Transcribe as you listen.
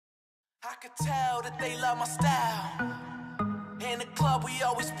I could tell that they love my style. In the club we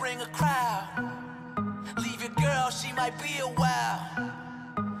always bring a crowd. Leave your girl, she might be a while.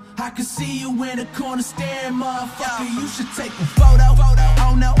 I can see you in the corner staring, motherfucker. You should take a photo.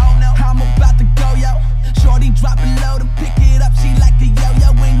 Oh no, I'm about to go, yo. Shorty drop it low to pick it up, she like a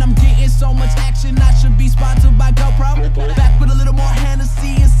yo-yo. And I'm getting so much action, I should be sponsored by GoPro. Back with a little more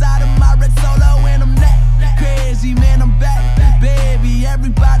Hennessy inside of my red Solo. And I'm that crazy, man, I'm back. Baby,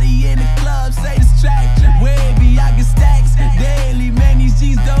 everybody in the club say this track wavy, I get stacks daily, man, these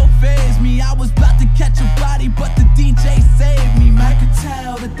G's don't faze me. I was about to catch a body, but the DJ saved me, man. I could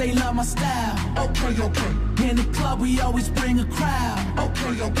tell that they love my style. Okay. In the club we always bring a crowd.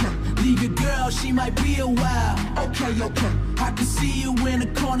 Okay. Leave your girl, she might be a while. Okay. I can see you in the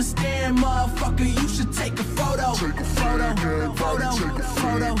corner staring, motherfucker. You should take a photo. Photo.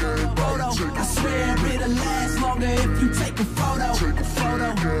 I swear it'll last longer if you take a photo.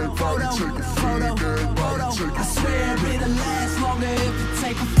 Photo. I swear it'll last longer if you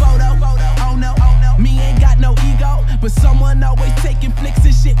take a photo. Oh no, me ain't got no ego, but someone always taking flicks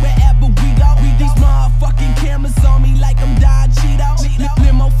and shit wherever we go. These motherfucking cameras on me like I'm Don Cheeto.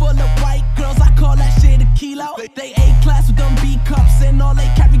 Limo full of white girls, I call that shit a kilo. They A-class with them B cups and all they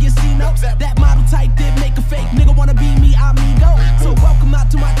carry is C-notes. That model type did make a fake nigga wanna be me, amigo. So welcome out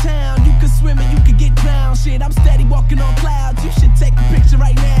to my town, you can swim and you can get drowned. Shit, I'm steady walking on clouds, you should take a picture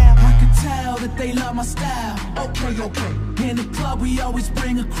right now. I can tell that they love my style. Okay. In the club we always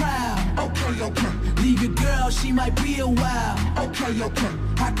bring a crowd. Okay. Leave your girl, she might be a while. Okay.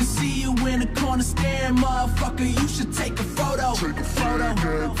 I can see you in the corner staring, motherfucker. You should take a photo. Photo.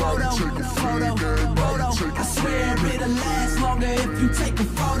 I swear it'll last longer if you take a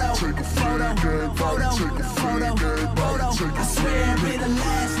photo. Photo. I swear it'll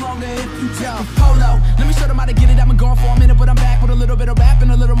last longer if you take a photo. Let me show them how to get it. I've been gone for a minute, but I'm back with a little bit of rap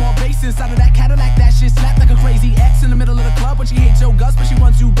and a little more bass inside of that Cadillac. That shit slapped like a crazy ex in the middle of the club, but she hates your guts, but she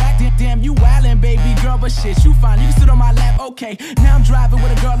wants you back. Damn, you wildin', baby girl, but shit, you fine. You can sit on my lap, okay. Now I'm driving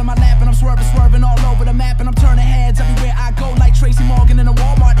with a girl in my lap, and I'm swerving all over the map, and I'm turning heads everywhere I go like Tracy Morgan in a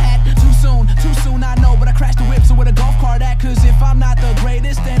Walmart hat. Too soon, I know, but I crashed the whip, so with a golf cart at. Cause if I'm not the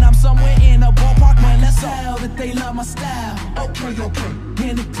greatest, then I'm somewhere in a ballpark, man, let's tell that they love my style. Okay.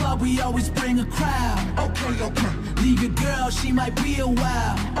 In the club we always bring a crowd. Okay. Leave your girl, she might be a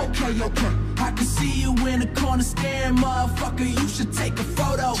while. Okay. I can see you in the corner staring, motherfucker. You should take a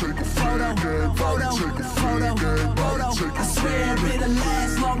photo. Photo. I swear it'll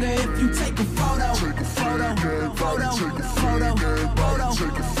last longer if you take a photo. Photo.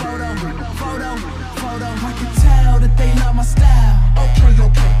 I can tell that they love my style.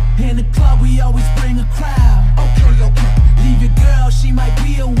 Okay. In the club we always bring a crowd.